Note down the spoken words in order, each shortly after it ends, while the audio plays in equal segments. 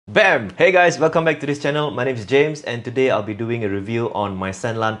Bam! Hey guys, welcome back to this channel. My name is James and today I'll be doing a review on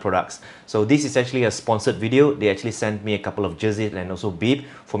MYSENLAN products. So this is actually a sponsored video. They actually sent me a couple of jerseys and also bib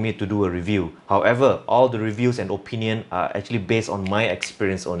for me to do a review. However, all the reviews and opinion are actually based on my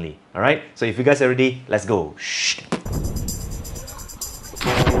experience only. Alright, so if you guys are ready, let's go. Shh.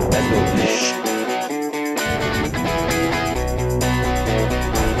 Let's go. Shh.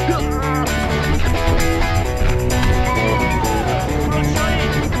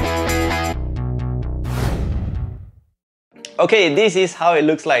 Okay, this is how it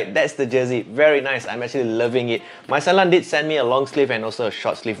looks like. That's the jersey. Very nice. I'm actually loving it. MYSENLAN did send me a long sleeve and also a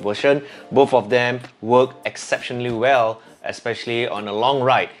short sleeve version. Both of them work exceptionally well, especially on a long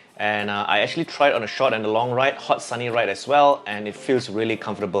ride. And I actually tried on a short and a long ride, hot sunny ride as well, and it feels really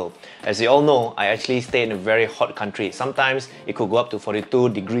comfortable. As you all know, I actually stay in a very hot country. Sometimes it could go up to 42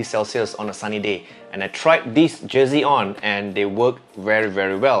 degrees Celsius on a sunny day. And I tried this jersey on and they work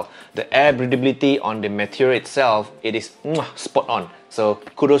very well. The air breathability on the material itself, it is spot on. So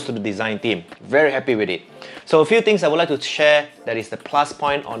kudos to the design team. Very happy with it. So a few things I would like to share that is the plus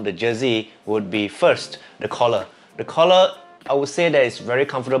point on the jersey would be first, the collar. The collar, I would say that it's very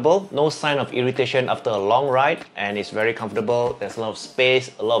comfortable, no sign of irritation after a long ride, and it's very comfortable. There's a lot of space,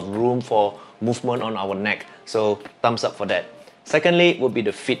 a lot of room for movement on our neck, so thumbs up for that. Secondly would be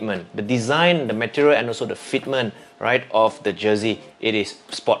the fitment. The design, the material and also the fitment, right, of the jersey, it is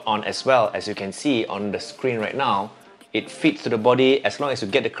spot on as well. As you can see on the screen right now, it fits to the body as long as you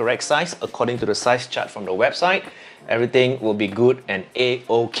get the correct size according to the size chart from the website. Everything will be good and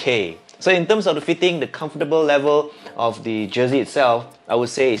a-okay. So in terms of the fitting, the comfortable level of the jersey itself, I would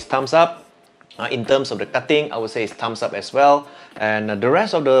say is thumbs up. In terms of the cutting, I would say it's thumbs up as well. And the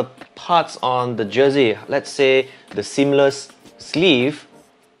rest of the parts on the jersey, let's say the seamless sleeve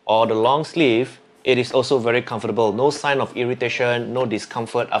or the long sleeve, it is also very comfortable. No sign of irritation, no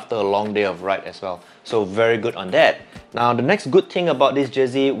discomfort after a long day of ride as well. So very good on that. Now the next good thing about this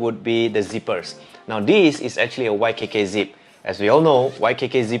jersey would be the zippers. Now this is actually a YKK zip. As we all know,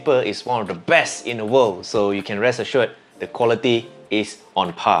 YKK zipper is one of the best in the world, so you can rest assured the quality is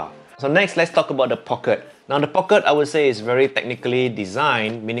on par. So next, let's talk about the pocket. Now the pocket, I would say, is very technically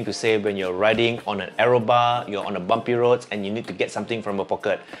designed, meaning to say when you're riding on an aero bar, you're on a bumpy roads and you need to get something from a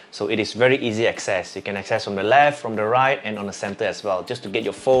pocket. So it is very easy access. You can access from the left, from the right and on the center as well, just to get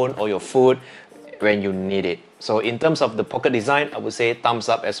your phone or your food when you need it. So in terms of the pocket design, I would say thumbs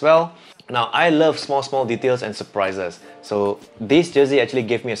up as well. Now I love small details and surprises. So this jersey actually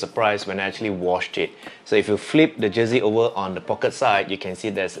gave me a surprise when I actually washed it. So if you flip the jersey over on the pocket side, you can see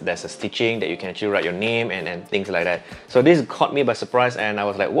there's a stitching that you can actually write your name and things like that. So this caught me by surprise and I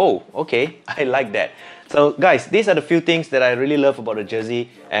was like, whoa, okay, I like that. So guys, these are the few things that I really love about the jersey,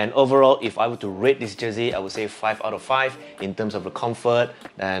 and overall if I were to rate this jersey, I would say 5 out of 5 in terms of the comfort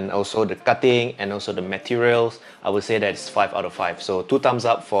and also the cutting and also the materials. I would say that it's 5 out of 5. So 2 thumbs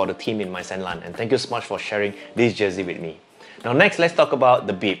up for the team in MYSENLAN, and thank you so much for sharing this jersey with me. Now next, let's talk about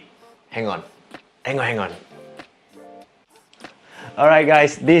the bib. Hang on. Alright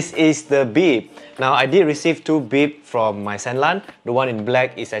guys, this is the bib. Now I did receive 2 bib from MYSENLAN. The one in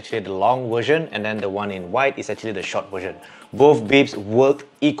black is actually the long version and then the one in white is actually the short version. Both bibs worked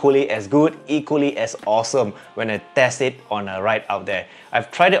equally as good, equally as awesome when I test it on a ride out there.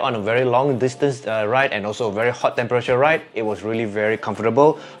 I've tried it on a very long distance ride and also a very hot temperature ride. It was really very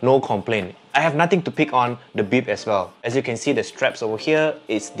comfortable, no complaint. I have nothing to pick on the bib as well. As you can see, the straps over here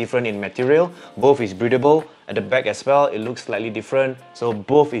is different in material. Both is breathable. At the back as well, it looks slightly different. So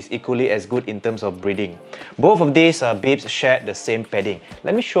both is equally as good in terms of breathing. Both of these bibs share the same padding.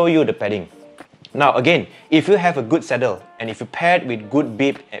 Let me show you the padding. Now again, if you have a good saddle and if you pair it with good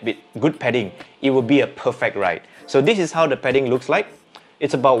bib, with good padding, it will be a perfect ride. So this is how the padding looks like.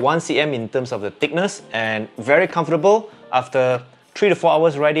 It's about 1 cm in terms of the thickness and very comfortable after 3 to 4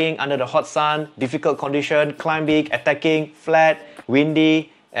 hours riding under the hot sun, difficult condition, climbing, attacking, flat,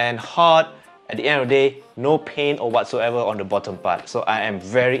 windy and hot. At the end of the day, no pain or whatsoever on the bottom part. So I am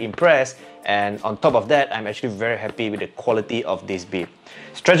very impressed, and on top of that, I'm actually very happy with the quality of this bib.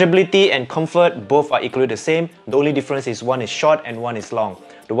 Stretchability and comfort, both are equally the same. The only difference is one is short and one is long.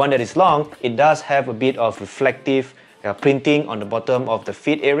 The one that is long, it does have a bit of reflective printing on the bottom of the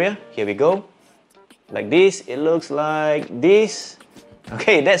feet area. Here we go. Like this, it looks like this.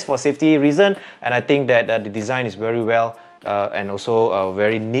 Okay, that's for safety reason, and I think that the design is very well and also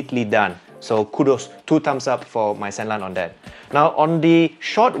very neatly done. So kudos, 2 thumbs up for MYSENLAN on that. Now on the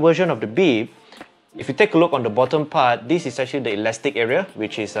short version of the bib, if you take a look on the bottom part, this is actually the elastic area,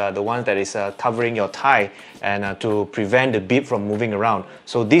 which is the one that is covering your thigh and to prevent the bib from moving around.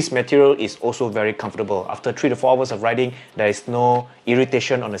 So this material is also very comfortable. After 3 to 4 hours of riding, there is no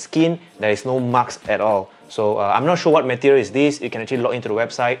irritation on the skin, there is no marks at all. So I'm not sure what material is this. You can actually log into the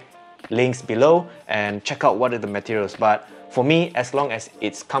website, links below, and check out what are the materials. But for me, as long as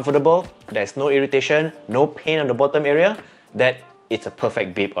it's comfortable, there's no irritation, no pain on the bottom area, that it's a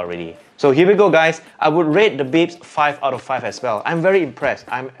perfect bib already. So here we go, guys. I would rate the bibs 5 out of 5 as well. I'm very impressed.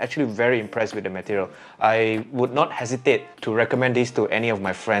 I'm actually very impressed with the material. I would not hesitate to recommend this to any of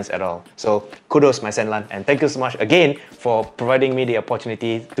my friends at all. So kudos, MYSENLAN, and thank you so much again for providing me the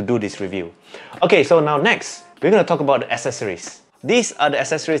opportunity to do this review. Okay, so now next, we're going to talk about the accessories. These are the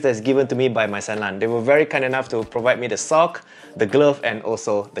accessories that's given to me by MYSENLAN. They were very kind enough to provide me the sock, the glove, and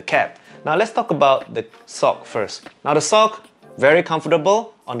also the cap. Now let's talk about the sock first. Now the sock, very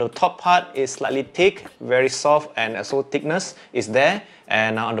comfortable. On the top part is slightly thick, very soft, and also thickness is there.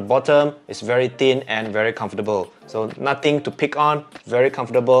 And on the bottom, it's very thin and very comfortable. So nothing to pick on, very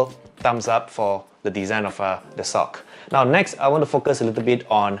comfortable. Thumbs up for the design of the sock. Now next, I want to focus a little bit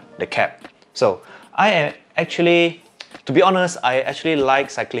on the cap. So to be honest, I actually like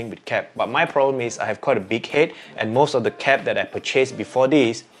cycling with cap, but my problem is I have quite a big head, and most of the cap that I purchased before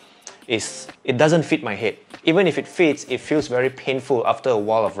this it doesn't fit my head. Even if it fits, it feels very painful after a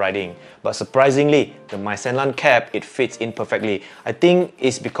while of riding. But surprisingly, the MYSENLAN cap, it fits in perfectly. I think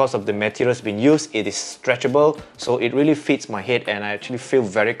it's because of the materials being used. It is stretchable, so it really fits my head, and I actually feel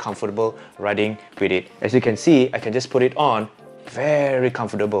very comfortable riding with it. As you can see, I can just put it on, very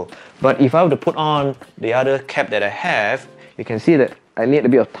comfortable. But if I were to put on the other cap that I have, you can see that I need a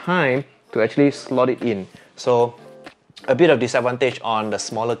bit of time to actually slot it in. So a bit of disadvantage on the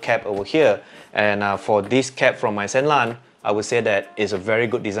smaller cap over here, and for this cap from MYSENLAN, I would say that is a very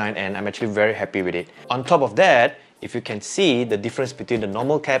good design, and I'm actually very happy with it. On top of that, if you can see the difference between the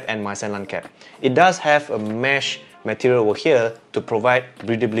normal cap and MYSENLAN cap, it does have a mesh material over here to provide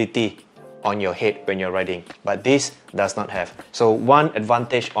breathability on your head when you're riding, but this does not have. So one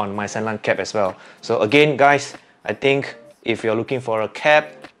advantage on MYSENLAN cap as well. So again, guys, I think if you're looking for a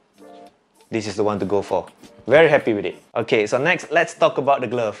cap, this is the one to go for. Very happy with it. Okay, so next, let's talk about the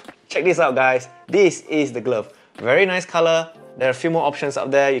glove. Check this out, guys. This is the glove. Very nice color. There are a few more options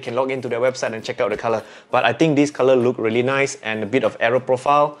out there. You can log into their website and check out the color. But I think this color look really nice, and a bit of arrow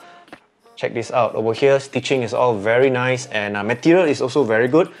profile. Check this out. Over here, stitching is all very nice, and material is also very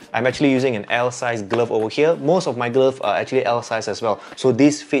good. I'm actually using an L size glove over here. Most of my gloves are actually L size as well. So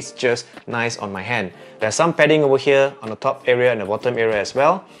this fits just nice on my hand. There's some padding over here on the top area and the bottom area as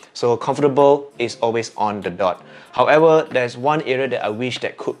well. So comfortable is always on the dot. However, there's one area that I wish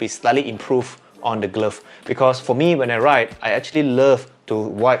that could be slightly improved on the glove. Because for me, when I ride, I actually love to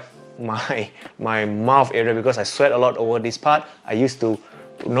wipe my mouth area because I sweat a lot over this part. I used to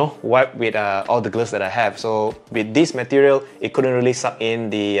wipe with all the gloves that I have. So with this material, it couldn't really suck in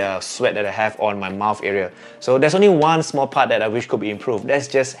the sweat that I have on my mouth area. So there's only one small part that I wish could be improved. That's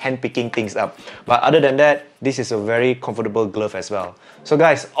just hand picking things up. But other than that, this is a very comfortable glove as well. So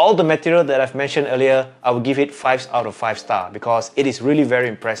guys, all the material that I've mentioned earlier, I will give it 5 out of 5 stars because it is really very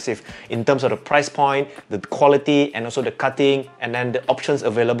impressive in terms of the price point, the quality, and also the cutting, and then the options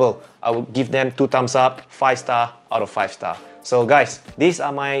available. I will give them 2 thumbs up, 5 stars out of 5 stars. So guys, these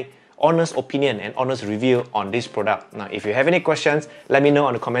are my honest opinion and honest review on this product. Now, if you have any questions, let me know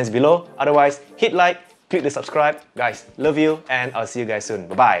in the comments below. Otherwise, hit like, click the subscribe. Guys, love you, and I'll see you guys soon.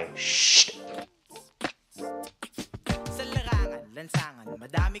 Bye-bye. Shh.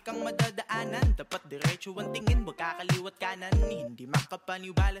 Madami kang madadaanan, dapat diretso ang tingin, wag kakaliwat kanan. Hindi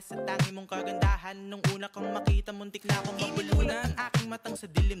makapaniwala sa tangi mong kagandahan. Nung una kang makita, muntik na akong mabulunan. Ang aking matang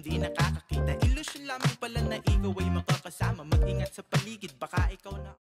sa dilim, di nakakakita. Ilusyon lamang pala na ikaw ay makakasama. Mag-ingat sa paligid, baka ikaw na